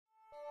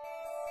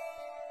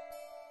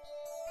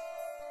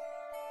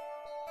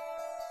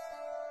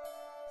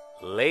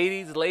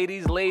Ladies,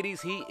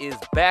 he is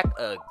back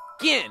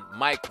again.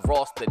 Mike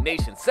Ross, the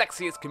nation's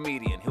sexiest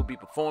comedian. He'll be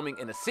performing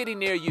in a city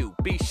near you.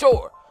 Be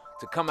sure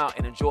to come out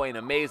and enjoy an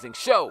amazing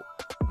show.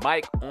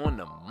 Mike on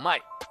the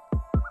mic.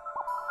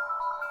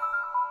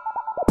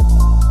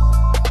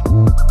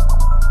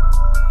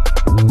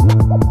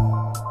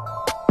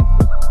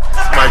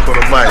 Mike on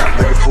the mic.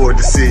 Looking forward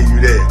to seeing you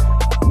there.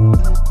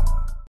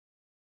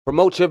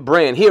 Promote your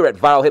brand here at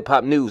Viral Hip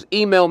Hop News.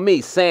 Email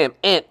me,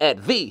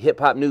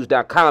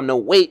 sam@vhiphopnews.com. No,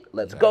 wait,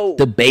 let's go.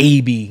 The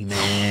baby,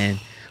 man.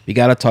 We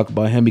got to talk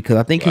about him because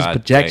I think his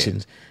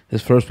projections,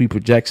 his first week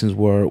projections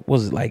were,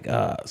 was it like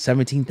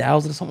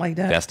 17,000 or something like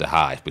that? That's the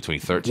high, between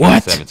 13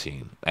 and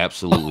 17.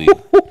 Absolutely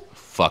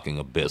fucking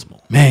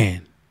abysmal.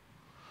 Man.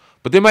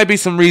 But there might be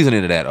some reason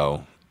into that,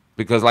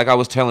 because like I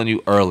was telling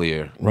you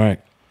earlier, right?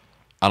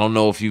 I don't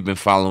know if you've been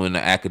following the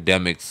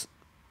Akademiks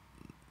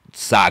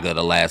saga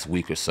the last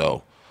week or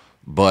so,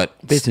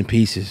 but bits and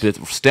pieces.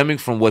 Stemming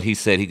from what he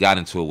said, he got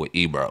into it with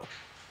Ebro.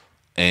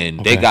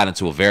 And they got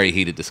into a very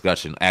heated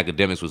discussion.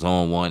 Akademiks was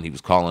on one. He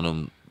was calling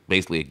him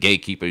basically a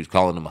gatekeeper. He was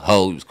calling him a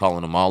hoe. He was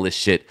calling him all this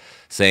shit,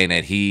 saying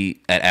that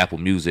he, at Apple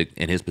Music,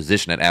 in his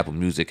position at Apple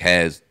Music,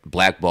 has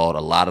blackballed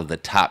a lot of the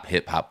top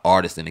hip-hop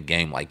artists in the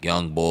game, like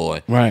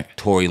YoungBoy,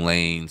 Tory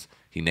Lanez.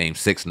 He named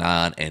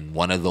 6ix9ine, and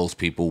one of those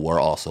people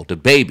were also the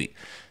baby.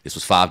 This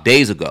was 5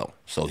 days ago.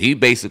 So he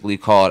basically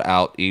called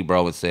out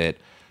Ebro and said,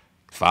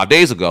 5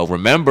 days ago,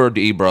 remember,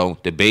 Ebro,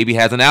 the baby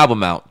has an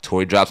album out.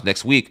 Tory drops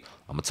next week.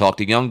 I'm going to talk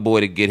to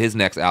YoungBoy to get his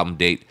next album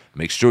date.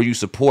 Make sure you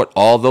support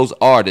all those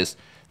artists.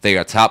 They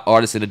are top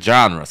artists in the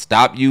genre.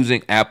 Stop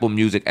using Apple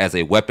Music as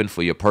a weapon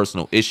for your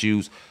personal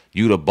issues.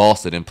 You the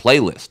boss of them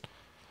playlist.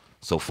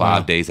 So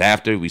 5 days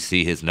after, we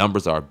see his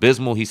numbers are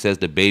abysmal. He says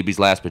the baby's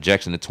last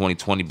projection in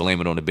 2020, blame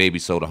it on the baby,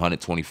 sold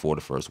 124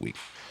 the first week.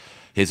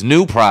 His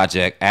new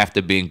project,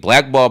 after being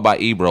blackballed by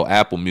Ebro,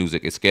 Apple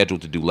Music, is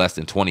scheduled to do less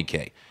than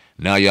 20K.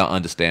 Now y'all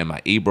understand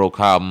my Ebro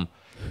column.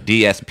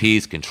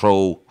 DSPs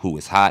control who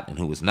is hot and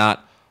who is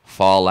not.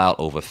 Fall out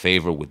over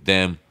favor with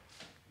them.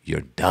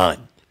 You're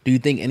done. Do you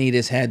think any of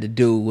this had to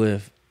do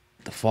with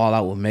the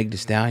fallout with Meg Thee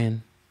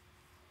Stallion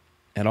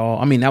at all?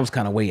 I mean, that was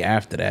kind of way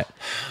after that.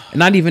 And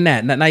not even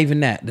that. Not even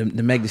that.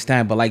 The Meg Thee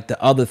Stallion, but like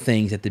the other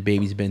things that the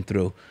baby's been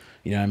through.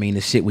 You know what I mean?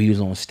 The shit where he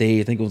was on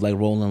stage. I think it was like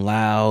Rolling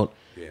Loud.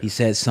 Yeah. He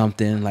said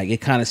something. Like,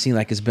 it kind of seemed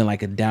like it's been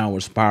like a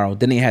downward spiral.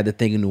 Then they had the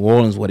thing in New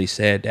Orleans what he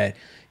said that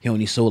he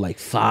only sold like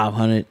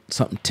 500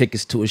 something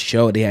tickets to his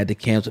show. They had to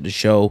cancel the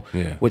show,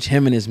 which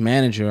him and his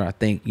manager, I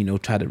think, you know,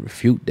 tried to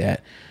refute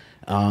that.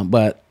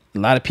 But a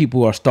lot of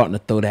people are starting to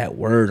throw that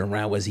word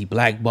around. Was he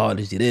blackballed?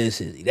 Is he this?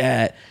 Is he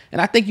that?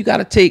 And I think you got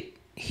to take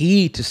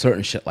heed to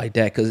certain shit like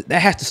that because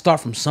that has to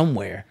start from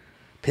somewhere.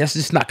 That's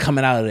just not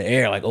coming out of the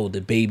air like, oh, the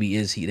baby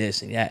is he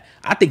this and that.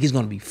 I think he's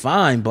going to be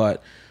fine,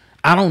 but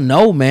I don't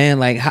know, man.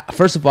 Like,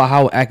 first of all,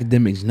 how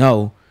Akademiks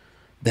know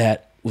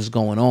that what's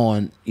going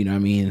on, you know what I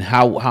mean?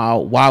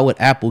 Why would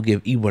Apple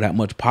give Ebro that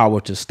much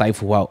power to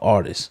stifle out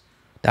artists?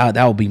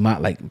 That would be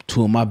my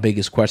two of my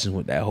biggest questions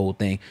with that whole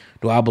thing.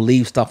 Do I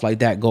believe stuff like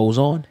that goes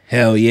on?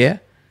 Hell yeah.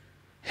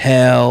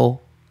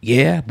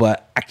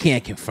 But I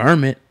can't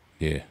confirm it.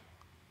 Yeah.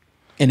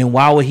 And then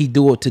why would he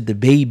do it to the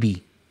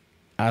baby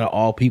out of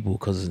all people?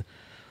 Because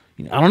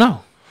I don't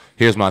know.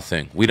 Here's my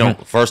thing. We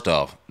don't, first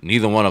off,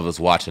 neither one of us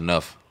watch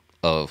enough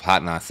of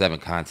Hot 97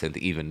 content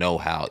to even know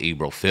how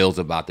Ebro feels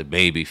about the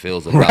baby,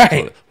 feels about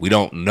it. We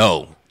don't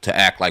know to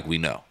act like we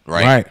know,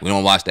 right? We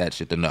don't watch that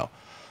shit to know.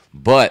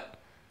 But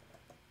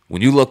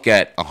when you look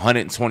at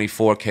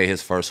 124K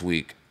his first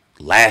week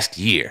last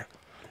year,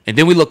 and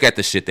then we look at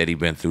the shit that he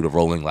been through, the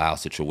Rolling Loud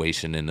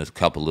situation and a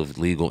couple of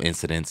legal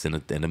incidents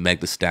and the Meg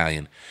Thee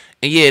Stallion,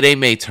 and yeah, they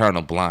may turn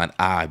a blind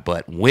eye,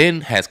 but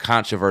when has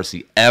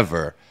controversy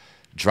ever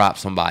drop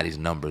somebody's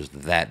numbers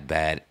that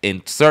bad?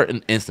 In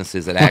certain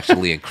instances, it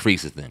actually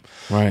increases them.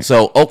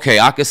 So, okay,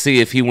 I could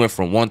see if he went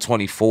from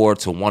 124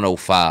 to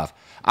 105.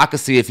 I could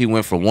see if he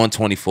went from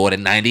 124 to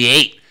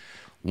 98.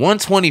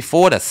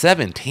 124 to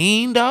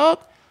 17, dog?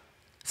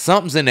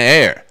 Something's in the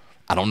air.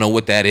 I don't know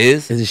what that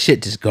is. Is this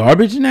shit just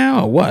garbage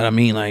now or what? I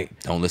mean, like,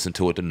 don't listen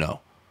to it to know.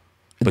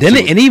 But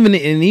then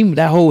even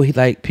that whole,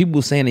 like, people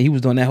were saying that he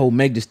was doing that whole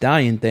Meg Thee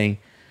Stallion thing,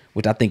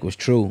 which I think was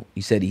true.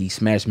 He said he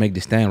smashed Meg Thee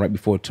Stallion right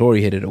before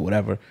Tory hit it or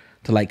whatever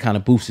to like kind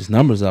of boost his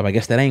numbers up. I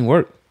guess that ain't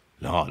work.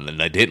 No,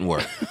 that didn't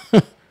work.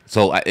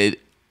 So I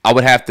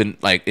would have to,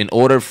 like, in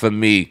order for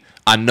me,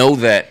 I know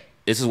that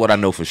this is what I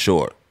know for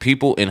sure.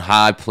 People in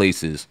high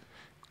places,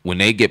 when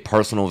they get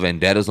personal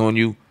vendettas on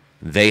you,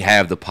 they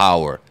have the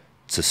power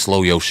to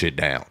slow your shit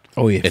down.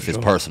 Oh yeah, if it's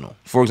personal.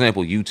 For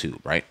example, YouTube,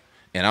 right?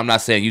 And I'm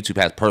not saying YouTube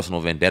has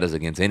personal vendettas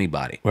against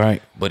anybody,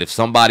 right? But if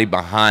somebody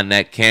behind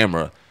that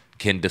camera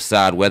can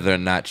decide whether or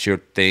not your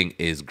thing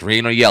is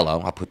green or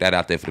yellow, I'll put that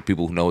out there for the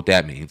people who know what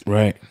that means.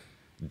 Right.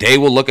 They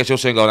will look at your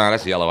shit and go, nah,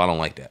 that's yellow. I don't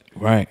like that.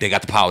 Right. They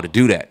got the power to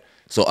do that.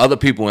 So other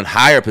people in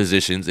higher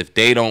positions, if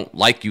they don't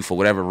like you for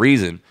whatever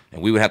reason,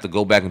 and we would have to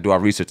go back and do our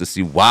research to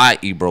see why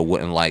Ebro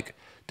wouldn't like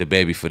the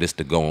baby for this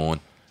to go on,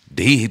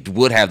 he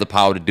would have the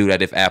power to do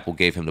that if Apple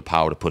gave him the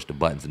power to push the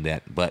buttons and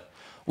that. But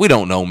We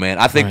don't know, man.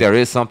 I think there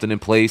is something in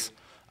place.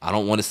 I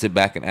don't want to sit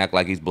back and act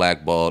like he's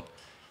blackballed.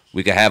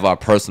 We could have our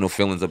personal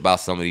feelings about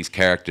some of these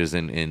characters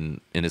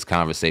in this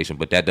conversation,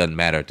 but that doesn't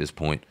matter at this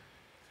point.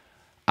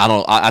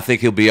 I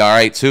think he'll be all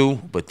right too,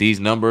 but these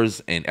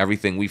numbers and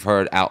everything we've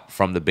heard out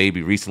from the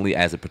baby recently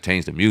as it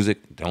pertains to music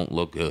don't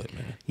look good,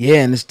 man.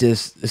 Yeah, and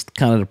it's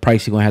kind of the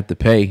price you're gonna have to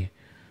pay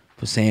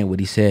for saying what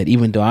he said.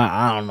 Even though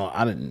I don't know,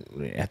 I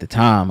didn't at the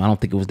time. I don't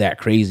think it was that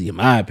crazy in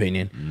my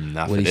opinion.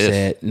 Not what for he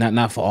this. said.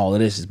 Not for all of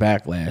this is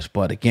backlash,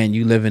 but again,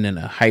 you living in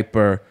a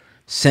hyper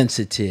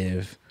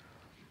sensitive,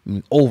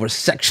 over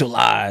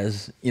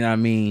sexualized, you know what I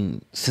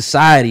mean,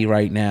 society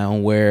right now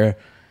where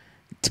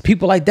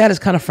people like that is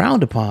kind of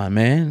frowned upon,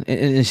 man.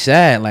 And it's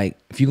sad. Like,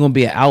 if you're gonna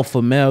be an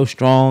alpha male,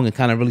 strong, and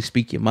kind of really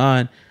speak your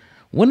mind,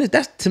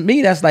 to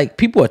me, that's like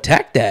people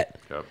attack that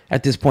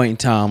at this point in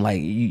time.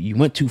 Like, you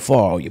went too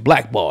far, or you're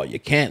blackballed, you're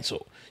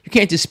canceled. You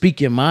can't just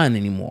speak your mind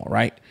anymore,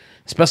 right?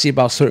 Especially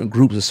about certain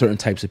groups or certain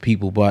types of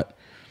people. But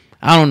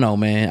I don't know,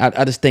 man.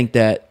 I just think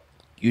that,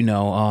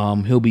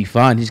 he'll be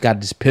fine. He's got to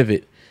just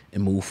pivot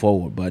and move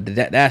forward. But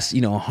that's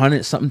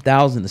 100-something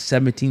thousand to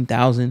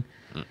 17,000.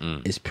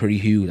 It's pretty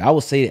huge. I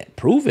would say that.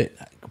 Prove it,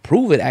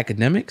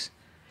 Akademiks.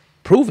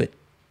 Prove it.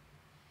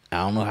 I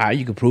don't know how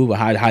you can prove it.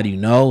 How do you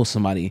know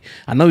somebody?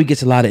 I know he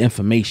gets a lot of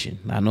information.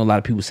 I know a lot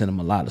of people send him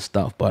a lot of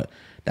stuff, but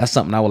that's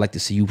something I would like to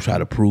see you try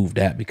to prove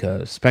that,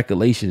 because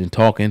speculation and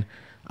talking,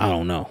 I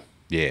don't know.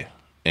 Yeah,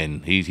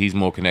 and he's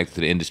more connected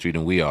to the industry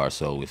than we are.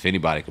 So if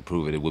anybody could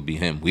prove it, it would be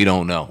him. We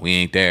don't know. We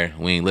ain't there.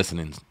 We ain't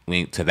listening. We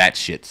ain't to that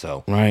shit.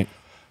 So right.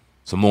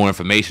 Some more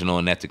information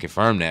on that to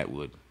confirm that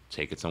would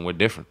take it somewhere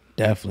different.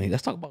 Definitely.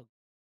 Let's talk about